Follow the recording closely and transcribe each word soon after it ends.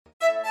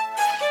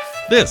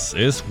This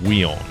is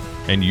WION,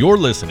 and you're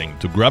listening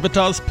to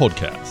Gravitas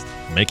podcast,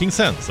 making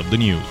sense of the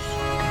news.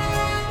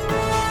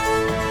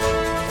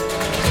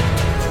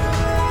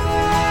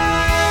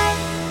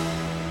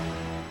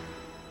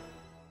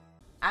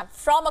 And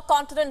from a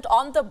continent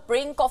on the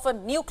brink of a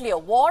nuclear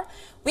war,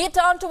 we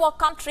turn to a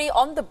country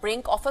on the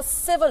brink of a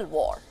civil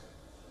war.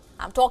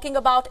 I'm talking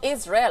about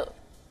Israel.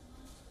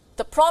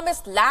 The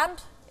promised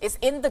land is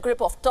in the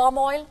grip of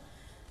turmoil,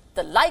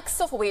 the likes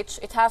of which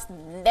it has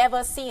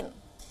never seen.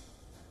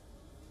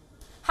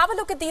 Have a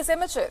look at these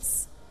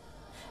images.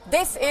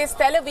 This is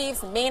Tel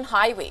Aviv's main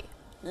highway.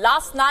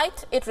 Last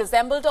night, it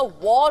resembled a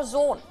war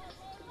zone.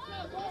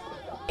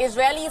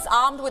 Israelis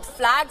armed with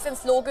flags and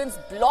slogans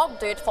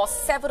blocked it for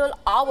several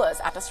hours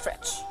at a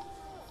stretch.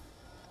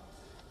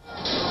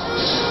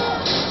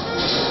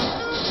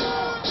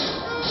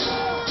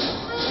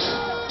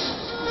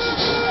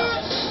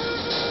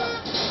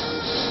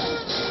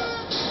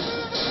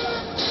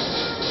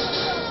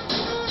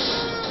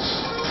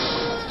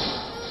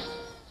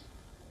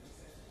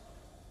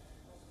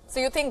 So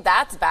you think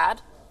that's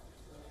bad?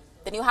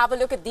 Then you have a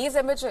look at these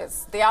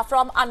images. They are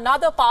from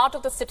another part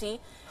of the city.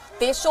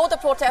 They show the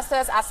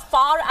protesters as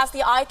far as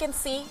the eye can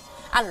see.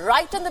 And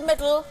right in the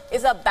middle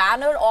is a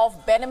banner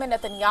of Benjamin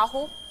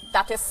Netanyahu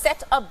that is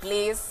set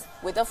ablaze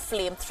with a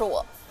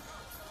flamethrower.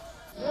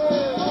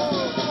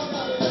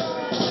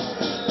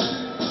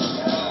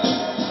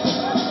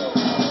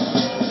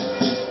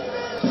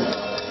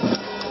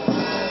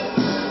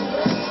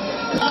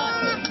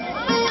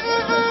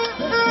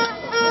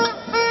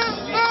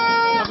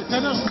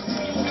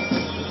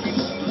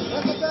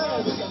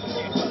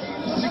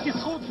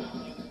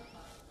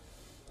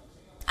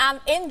 And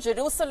in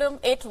Jerusalem,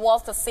 it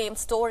was the same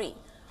story.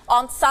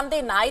 On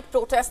Sunday night,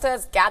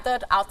 protesters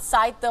gathered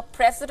outside the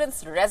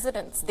president's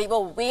residence. They were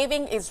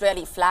waving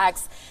Israeli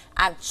flags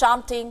and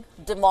chanting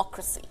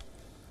democracy.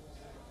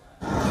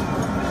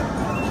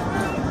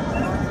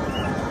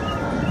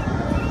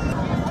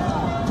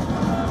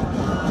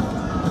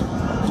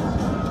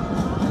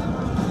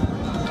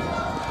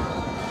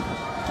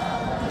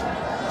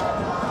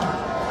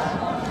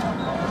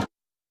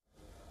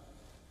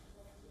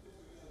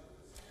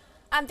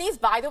 And these,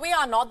 by the way,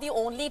 are not the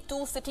only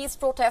two cities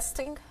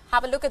protesting.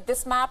 Have a look at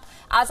this map.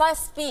 As I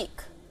speak,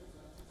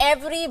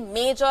 every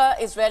major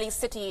Israeli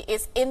city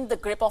is in the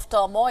grip of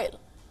turmoil.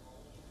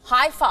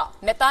 Haifa,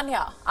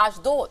 Netanya,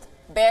 Ashdod,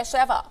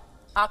 Beersheba,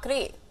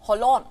 Acre,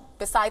 Holon,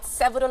 besides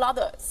several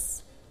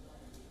others.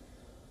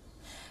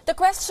 The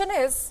question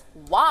is,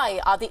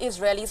 why are the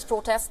Israelis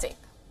protesting?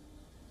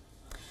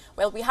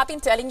 Well, we have been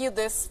telling you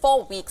this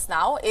for weeks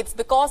now. It's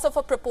because of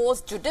a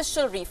proposed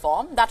judicial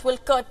reform that will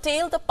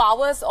curtail the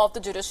powers of the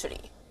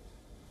judiciary.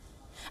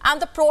 And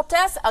the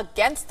protests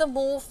against the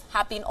move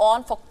have been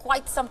on for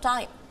quite some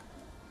time.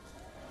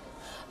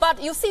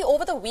 But you see,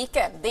 over the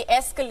weekend, they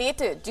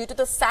escalated due to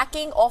the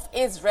sacking of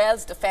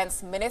Israel's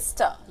defense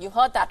minister. You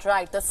heard that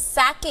right, the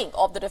sacking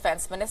of the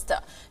defense minister,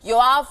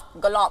 Yoav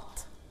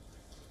Gallant.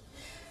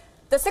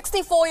 The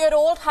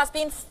 64-year-old has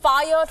been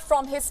fired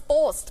from his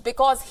post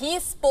because he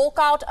spoke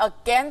out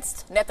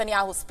against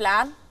Netanyahu's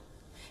plan.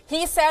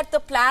 He said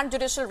the planned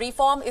judicial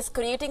reform is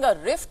creating a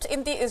rift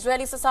in the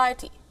Israeli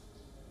society.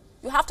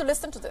 You have to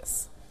listen to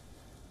this.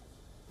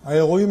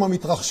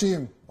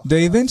 The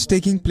events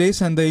taking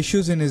place and the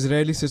issues in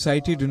Israeli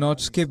society do not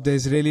skip the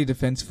Israeli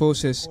Defense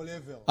Forces.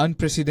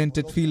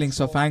 Unprecedented feelings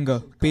of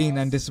anger, pain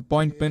and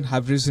disappointment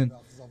have risen,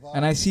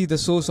 and I see the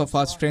source of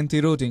our strength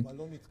eroding.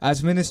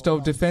 As Minister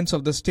of Defense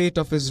of the State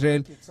of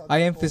Israel,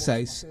 I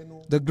emphasize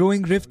the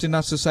growing rift in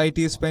our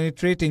society is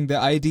penetrating the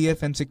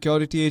IDF and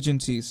security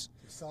agencies.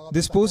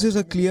 This poses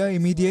a clear,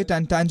 immediate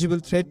and tangible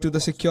threat to the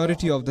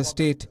security of the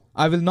state.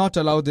 I will not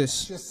allow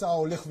this.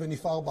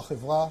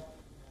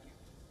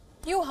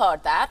 You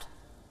heard that.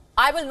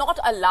 I will not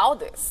allow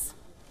this.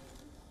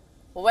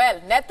 Well,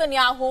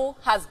 Netanyahu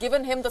has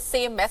given him the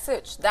same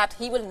message, that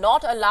he will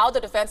not allow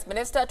the defense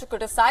minister to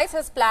criticize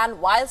his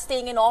plan while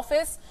staying in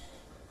office.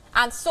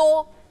 And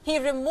so he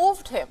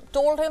removed him,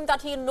 told him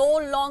that he no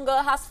longer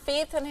has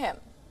faith in him.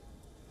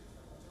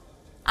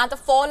 And the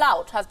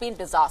fallout has been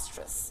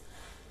disastrous.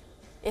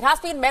 It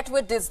has been met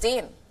with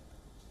disdain,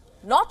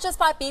 not just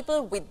by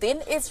people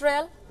within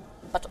Israel,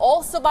 but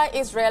also by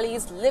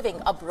Israelis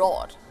living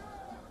abroad.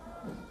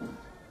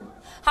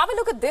 Have a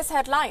look at this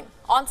headline.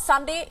 On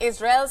Sunday,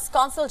 Israel's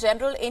Consul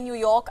General in New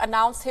York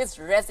announced his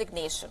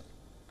resignation.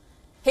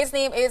 His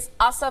name is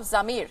Asaf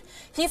Zamir.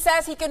 He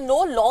says he can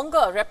no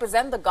longer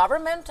represent the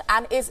government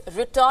and is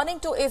returning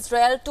to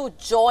Israel to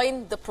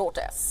join the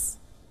protests.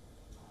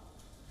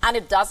 And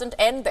it doesn't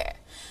end there.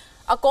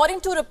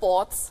 According to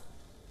reports,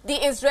 the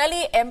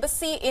Israeli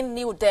embassy in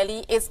New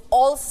Delhi is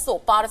also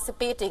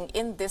participating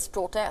in this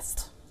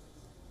protest.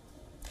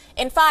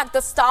 In fact,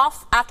 the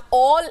staff at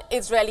all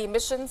Israeli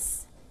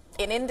missions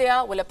in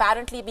India will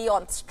apparently be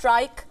on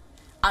strike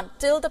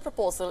until the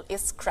proposal is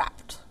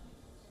scrapped.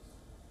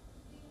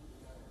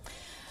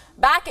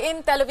 Back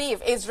in Tel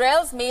Aviv,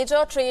 Israel's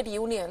major trade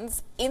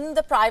unions in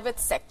the private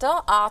sector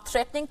are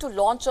threatening to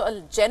launch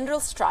a general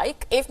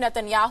strike if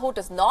Netanyahu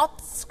does not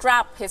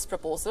scrap his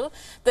proposal.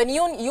 The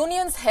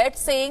union's head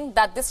saying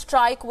that this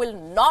strike will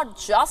not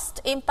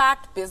just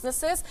impact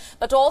businesses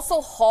but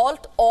also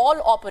halt all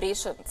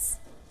operations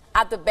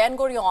at the Ben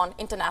Gurion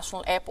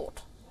International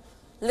Airport.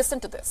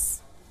 Listen to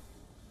this.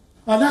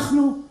 We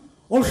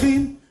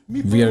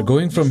are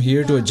going from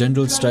here to a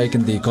general strike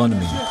in the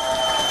economy.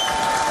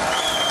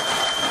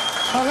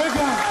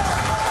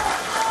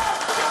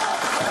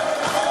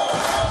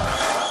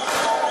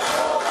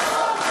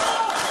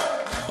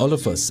 All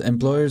of us,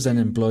 employers and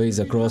employees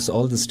across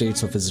all the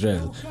states of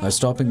Israel, are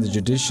stopping the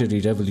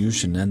judiciary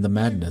revolution and the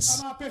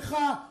madness.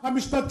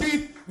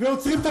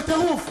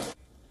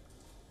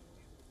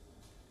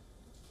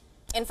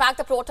 In fact,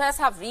 the protests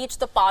have reached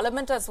the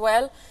parliament as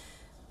well.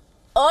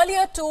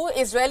 Earlier too,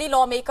 Israeli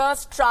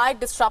lawmakers tried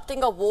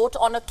disrupting a vote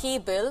on a key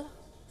bill.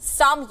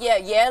 Some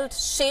yelled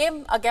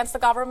shame against the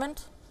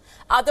government.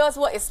 Others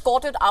were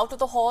escorted out of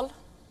the hall.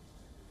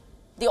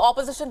 The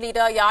opposition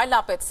leader Yair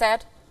Lapid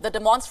said the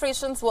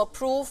demonstrations were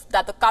proof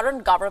that the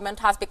current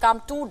government has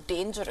become too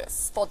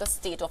dangerous for the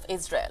state of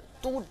Israel.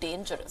 Too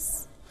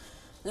dangerous.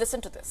 Listen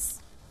to this.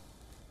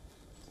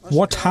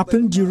 What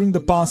happened during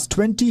the past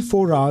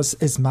 24 hours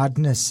is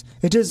madness.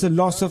 It is a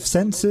loss of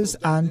senses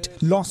and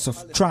loss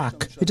of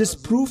track. It is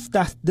proof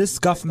that this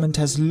government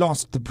has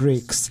lost the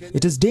brakes.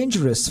 It is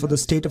dangerous for the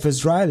state of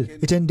Israel.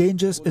 It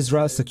endangers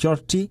Israel's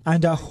security,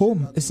 and our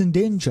home is in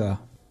danger.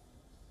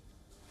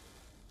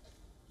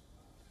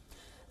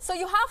 So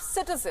you have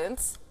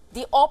citizens,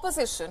 the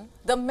opposition,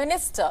 the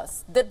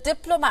ministers, the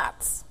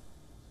diplomats.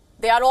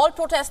 They are all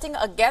protesting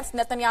against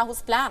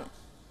Netanyahu's plan.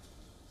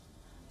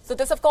 So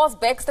this, of course,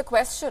 begs the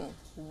question,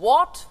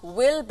 what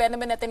will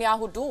Benjamin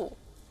Netanyahu do?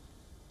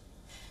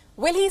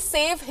 Will he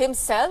save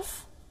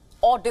himself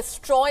or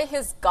destroy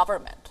his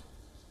government?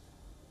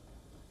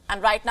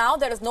 And right now,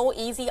 there is no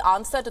easy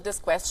answer to this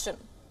question.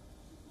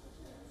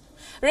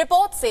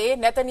 Reports say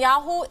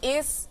Netanyahu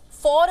is,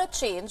 for a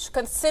change,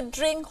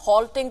 considering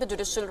halting the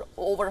judicial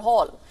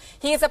overhaul.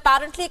 He is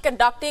apparently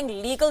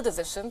conducting legal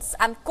decisions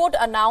and could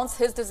announce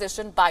his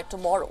decision by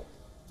tomorrow.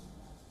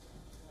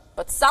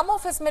 But some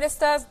of his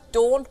ministers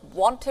don't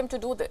want him to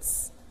do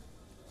this.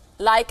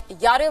 Like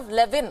Yariv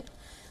Levin,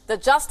 the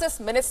Justice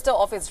Minister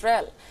of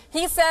Israel.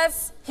 He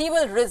says he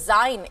will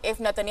resign if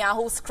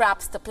Netanyahu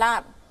scraps the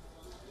plan.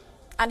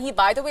 And he,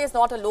 by the way, is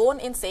not alone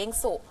in saying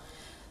so.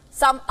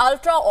 Some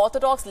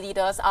ultra-Orthodox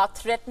leaders are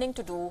threatening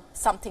to do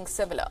something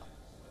similar.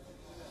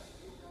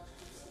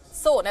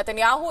 So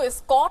Netanyahu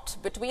is caught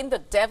between the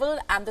devil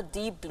and the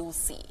deep blue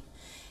sea.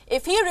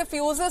 If he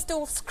refuses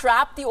to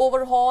scrap the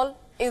overhaul,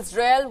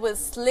 Israel will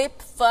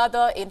slip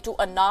further into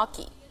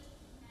anarchy.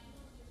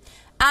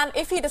 And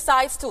if he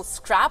decides to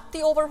scrap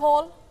the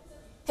overhaul,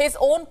 his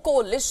own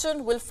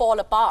coalition will fall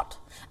apart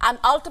and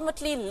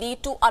ultimately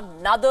lead to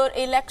another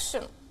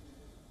election.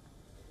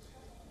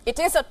 It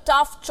is a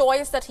tough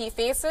choice that he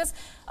faces,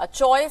 a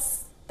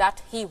choice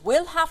that he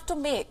will have to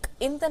make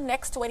in the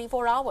next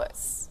 24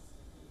 hours.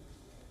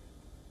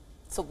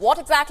 So what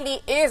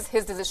exactly is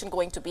his decision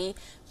going to be?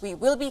 We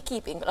will be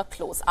keeping a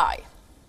close eye.